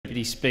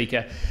Deputy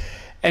Speaker.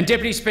 And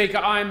Deputy Speaker,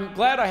 I'm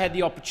glad I had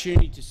the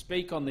opportunity to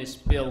speak on this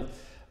bill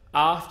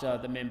after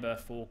the member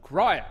for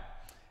Corio.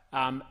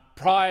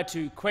 Prior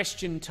to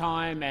question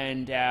time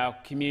and our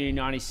community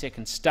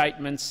 90-second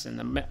statements and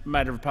the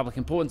matter of public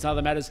importance and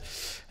other matters,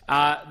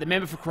 the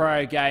member for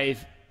Corio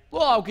gave,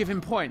 well, I'll give him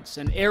points,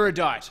 an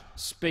erudite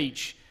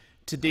speech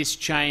to this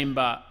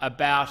chamber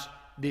about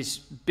this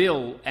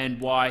bill and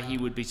why he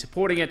would be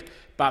supporting it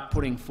but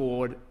putting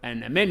forward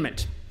an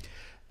amendment.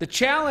 The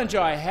challenge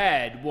I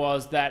had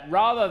was that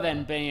rather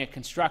than being a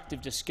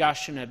constructive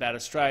discussion about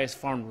Australia's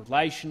foreign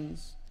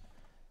relations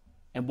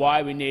and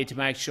why we need to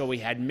make sure we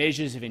had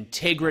measures of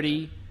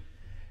integrity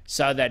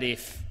so that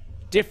if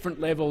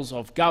different levels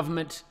of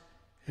government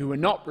who are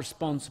not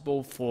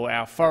responsible for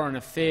our foreign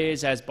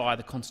affairs as by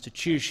the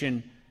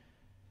Constitution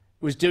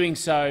was doing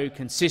so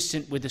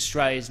consistent with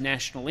Australia's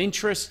national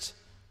interest,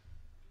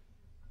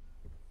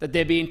 that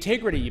there be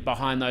integrity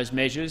behind those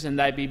measures and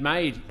they be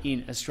made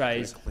in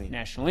Australia's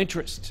national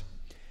interest.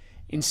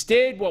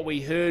 Instead, what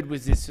we heard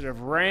was this sort of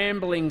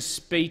rambling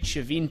speech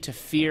of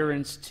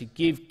interference to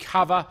give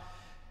cover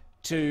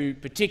to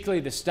particularly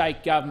the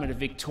state government of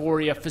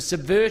Victoria for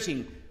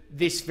subverting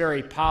this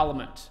very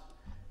parliament,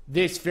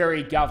 this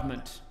very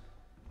government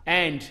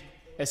and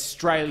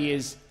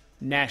Australia's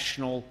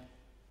national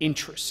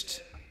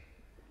interest.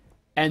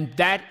 And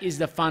that is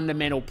the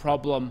fundamental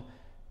problem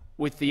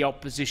with the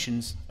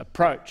opposition's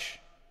approach,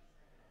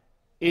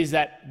 is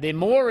that they're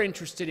more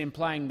interested in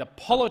playing the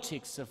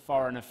politics of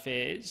foreign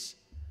affairs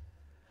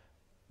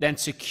than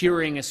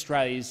securing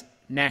Australia's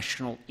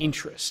national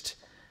interest.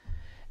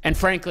 And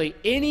frankly,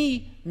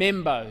 any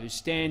member who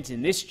stands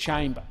in this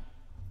chamber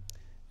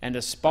and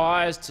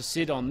aspires to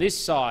sit on this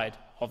side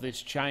of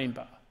this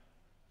chamber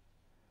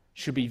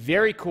should be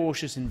very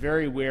cautious and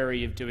very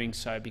wary of doing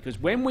so, because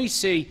when we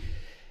see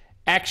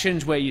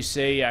actions where you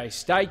see a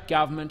state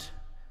government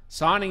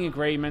signing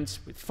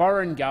agreements with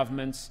foreign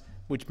governments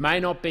which may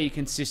not be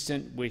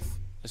consistent with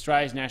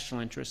Australia's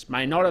national interests,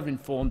 may not have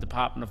informed the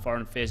Department of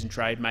Foreign Affairs and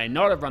Trade, may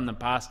not have run them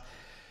past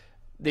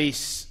the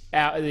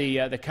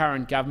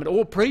current government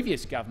or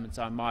previous governments,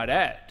 I might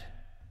add,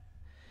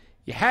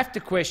 you have to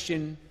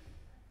question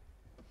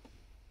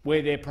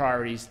where their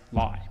priorities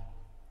lie.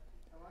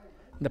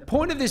 And the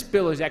point of this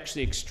bill is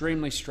actually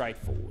extremely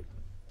straightforward.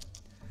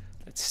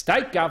 That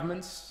state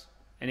governments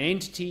and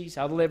entities,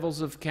 other levels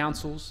of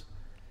councils,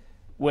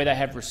 where they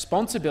have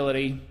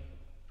responsibility,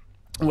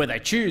 where they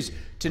choose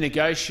to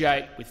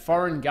negotiate with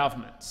foreign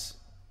governments,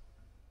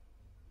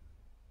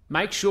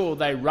 make sure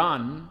they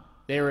run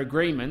their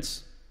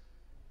agreements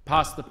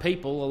past the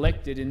people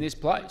elected in this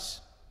place.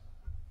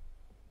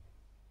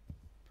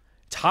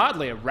 It's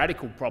hardly a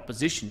radical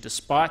proposition,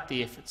 despite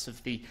the efforts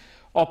of the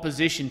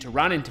opposition to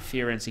run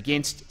interference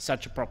against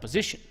such a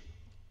proposition,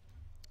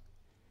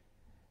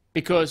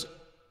 because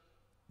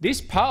this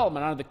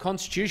parliament, under the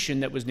Constitution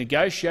that was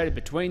negotiated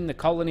between the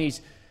colonies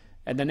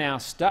and the now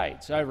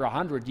states over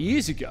 100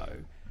 years ago,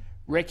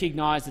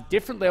 recognised that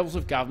different levels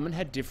of government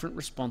had different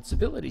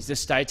responsibilities. The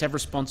states have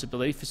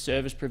responsibility for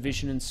service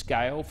provision and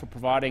scale, for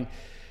providing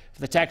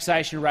for the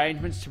taxation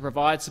arrangements to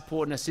provide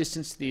support and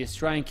assistance to the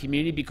Australian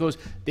community, because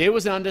there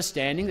was an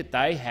understanding that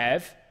they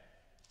have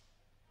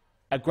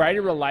a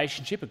greater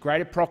relationship, a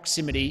greater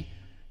proximity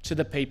to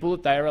the people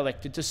that they are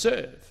elected to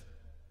serve.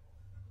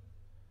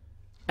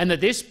 And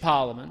that this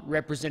parliament,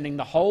 representing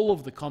the whole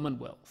of the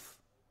Commonwealth,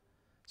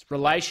 its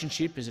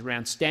relationship is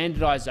around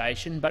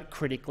standardisation, but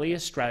critically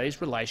Australia's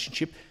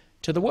relationship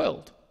to the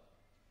world.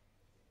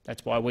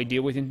 That's why we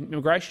deal with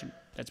immigration.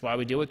 That's why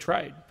we deal with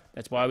trade.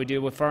 That's why we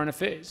deal with foreign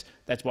affairs.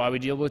 That's why we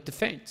deal with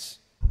defence.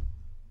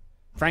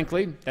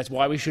 Frankly, that's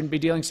why we shouldn't be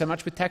dealing so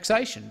much with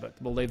taxation, but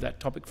we'll leave that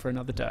topic for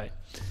another day.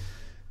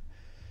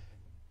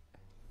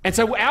 And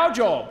so our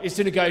job is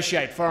to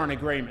negotiate foreign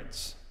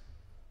agreements.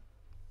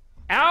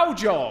 Our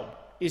job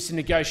is to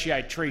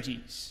negotiate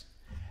treaties.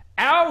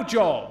 Our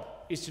job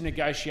is to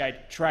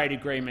negotiate trade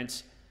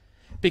agreements,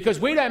 because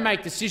we don't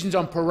make decisions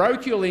on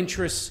parochial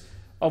interests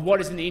of what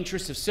is in the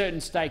interests of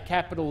certain state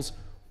capitals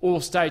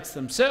or states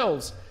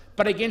themselves,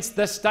 but against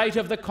the state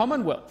of the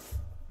Commonwealth,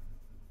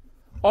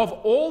 of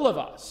all of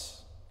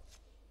us.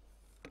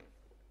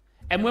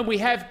 And when we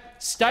have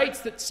states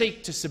that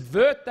seek to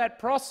subvert that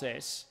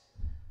process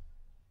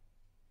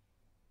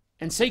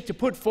and seek to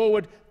put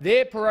forward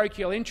their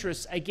parochial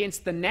interests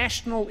against the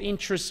national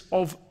interests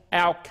of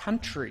our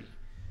country,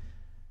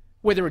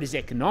 whether it is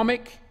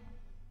economic,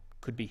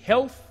 could be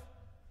health,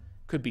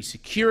 could be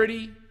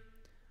security,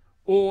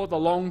 or the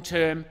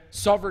long-term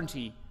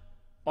sovereignty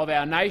of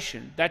our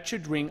nation, that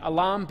should ring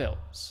alarm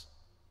bells.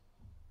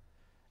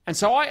 And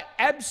so I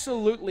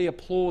absolutely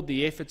applaud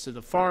the efforts of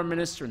the Foreign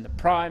Minister and the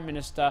Prime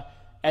Minister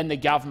and the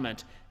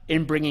government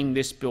in bringing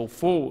this bill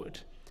forward.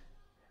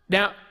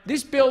 Now,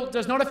 this bill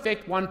does not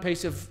affect one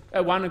piece of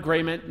one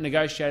agreement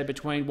negotiated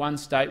between one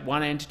state,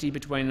 one entity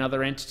between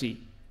another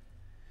entity.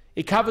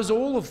 It covers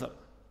all of them.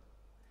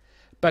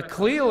 But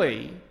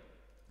clearly,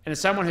 and as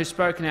someone who's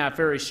spoken out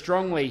very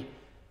strongly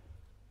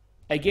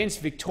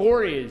against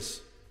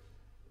Victoria's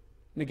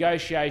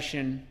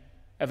negotiation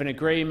of an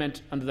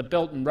agreement under the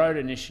Belt and Road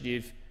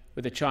Initiative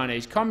with the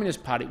Chinese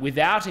Communist Party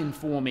without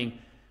informing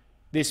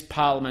this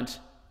parliament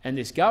and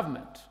this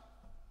government.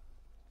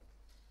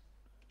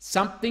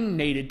 Something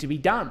needed to be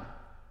done,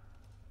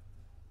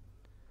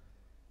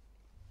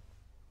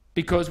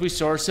 because we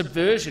saw a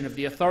subversion of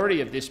the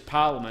authority of this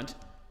parliament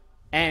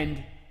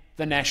and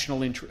the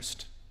national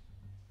interest.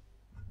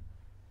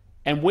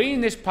 And we in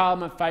this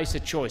parliament face a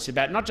choice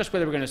about not just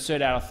whether we're going to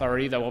assert our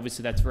authority, though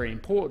obviously that's very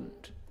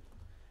important,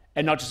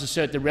 and not just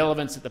assert the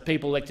relevance that the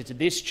people elected to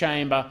this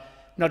chamber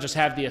not just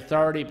have the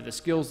authority, but the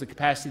skills, the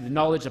capacity, the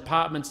knowledge, the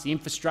departments, the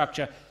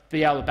infrastructure to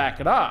be able to back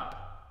it up,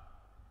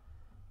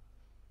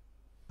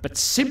 but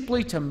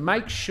simply to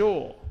make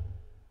sure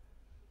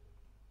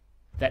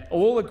that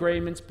all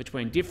agreements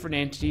between different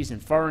entities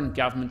and foreign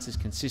governments is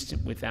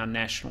consistent with our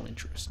national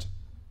interest.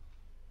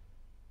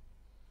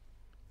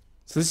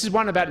 So this is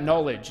one about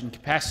knowledge and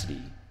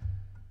capacity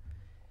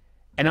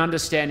and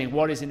understanding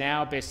what is in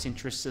our best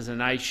interests as a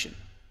nation.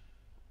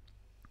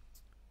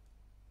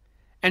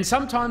 And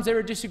sometimes there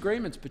are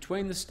disagreements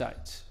between the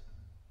states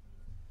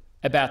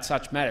about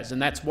such matters,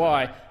 and that's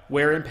why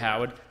we're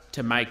empowered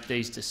to make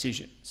these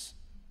decisions.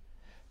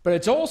 But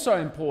it's also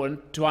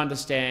important to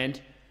understand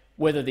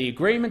whether the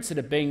agreements that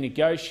are being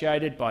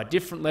negotiated by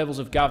different levels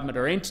of government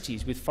or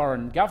entities with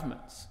foreign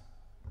governments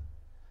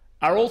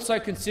are also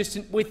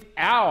consistent with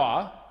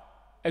our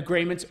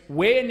agreements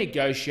we're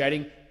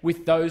negotiating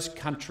with those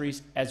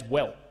countries as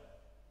well.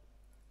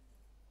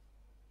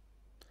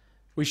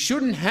 We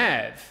shouldn't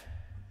have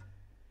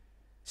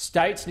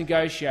states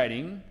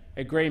negotiating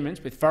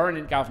agreements with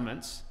foreign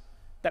governments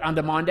that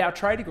undermined our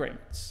trade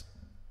agreements,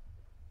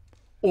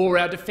 or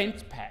our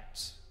defence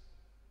pacts,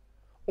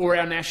 or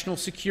our national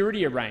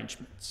security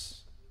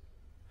arrangements,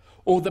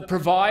 or that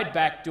provide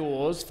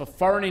backdoors for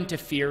foreign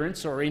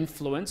interference or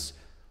influence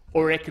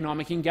or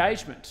economic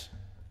engagement.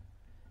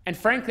 And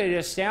frankly, it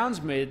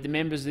astounds me that the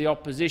members of the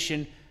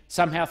opposition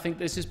somehow think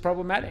this is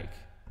problematic.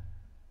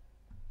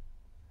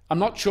 I'm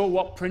not sure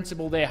what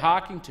principle they're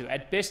harking to.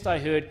 At best, I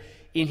heard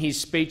in his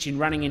speech in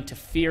running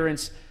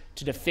interference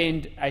to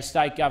defend a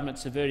state government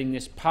subverting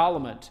this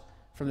parliament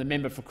from the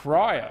member for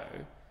Corio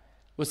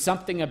was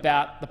something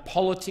about the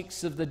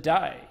politics of the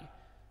day,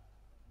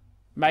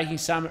 making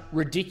some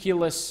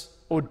ridiculous,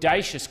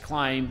 audacious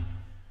claim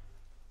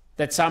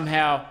that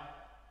somehow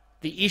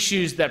the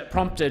issues that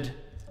prompted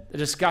the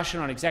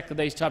discussion on exactly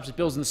these types of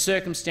bills and the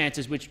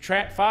circumstances which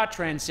far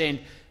transcend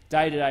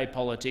day-to-day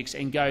politics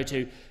and go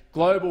to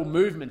global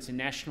movements in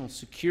national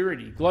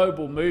security,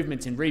 global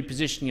movements in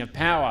repositioning of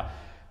power,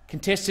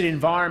 contested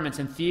environments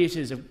and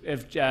theatres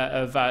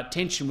of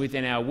tension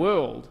within our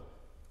world,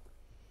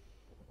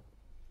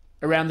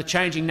 around the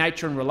changing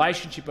nature and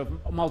relationship of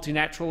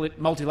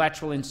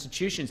multilateral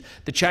institutions,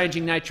 the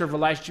changing nature of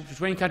relationships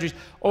between countries,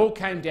 all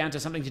came down to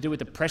something to do with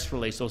the press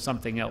release or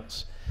something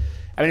else.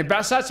 I mean,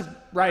 it starts to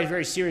raise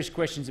very serious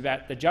questions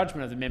about the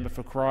judgment of the member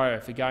for Corio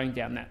for going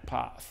down that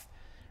path,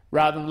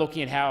 rather than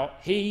looking at how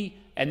he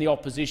and the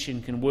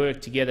opposition can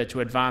work together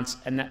to advance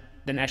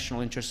the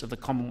national interests of the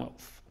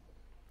Commonwealth.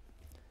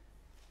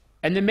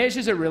 And the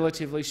measures are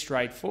relatively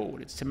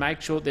straightforward. It's to make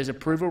sure there's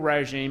approval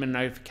regime and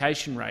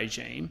notification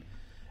regime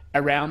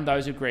around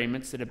those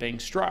agreements that are being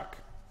struck.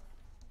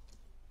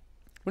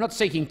 We're not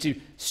seeking to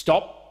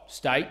stop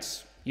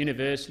states,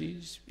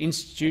 universities,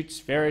 institutes,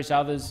 various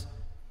others,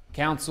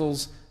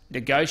 councils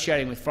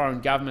negotiating with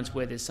foreign governments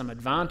where there's some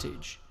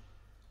advantage.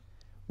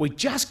 We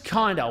just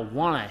kind of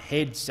want a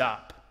heads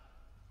up.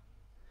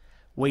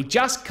 We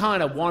just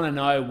kind of want to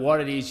know what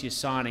it is you're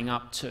signing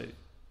up to.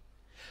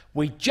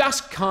 We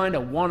just kind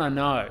of want to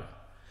know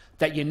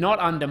that you're not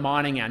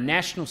undermining our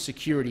national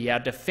security, our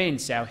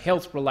defence, our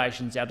health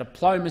relations, our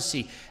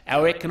diplomacy,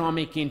 our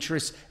economic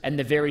interests and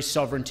the very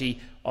sovereignty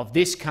of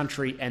this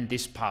country and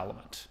this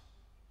parliament.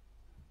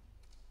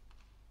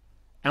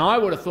 And I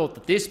would have thought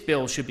that this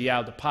bill should be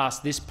able to pass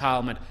this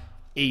parliament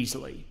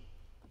easily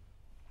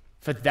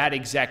for that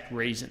exact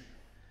reason.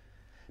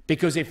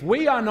 Because if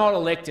we are not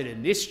elected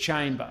in this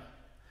chamber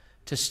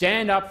to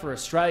stand up for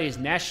Australia's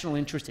national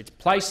interest, its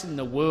place in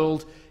the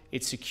world,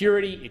 its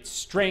security, its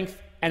strength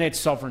and its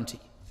sovereignty,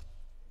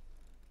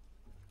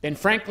 then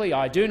frankly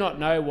I do not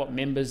know what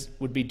members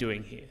would be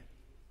doing here.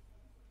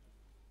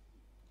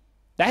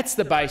 That's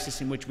the basis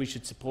in which we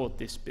should support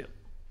this bill.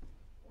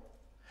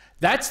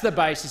 That's the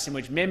basis in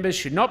which members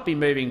should not be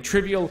moving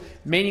trivial,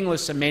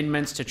 meaningless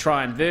amendments to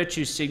try and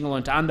virtue signal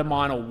and to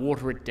undermine or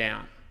water it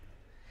down.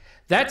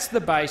 That's the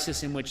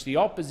basis in which the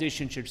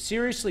opposition should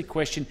seriously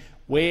question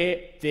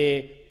where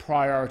their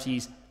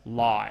priorities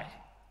lie.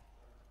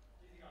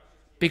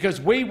 Because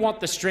we want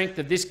the strength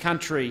of this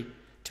country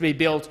to be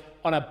built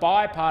on a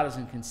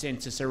bipartisan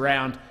consensus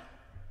around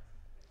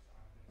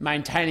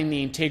maintaining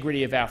the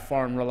integrity of our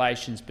foreign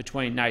relations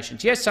between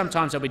nations. Yes,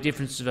 sometimes there'll be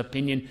differences of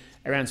opinion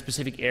around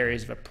specific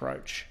areas of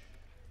approach,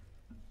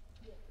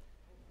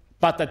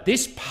 but that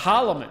this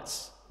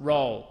parliament's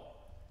role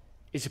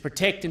is to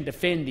protect and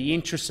defend the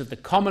interests of the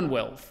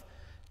Commonwealth,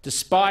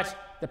 despite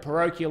the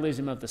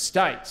parochialism of the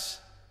states,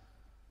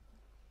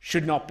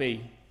 should not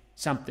be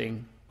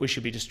something we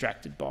should be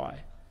distracted by.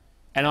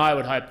 And I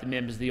would hope the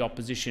members of the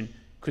opposition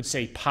could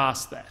see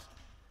past that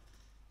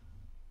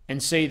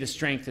and see the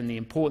strength and the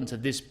importance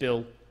of this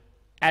bill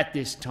at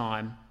this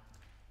time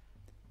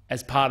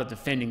as part of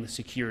defending the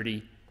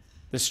security,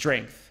 the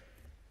strength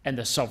and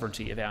the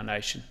sovereignty of our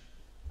nation.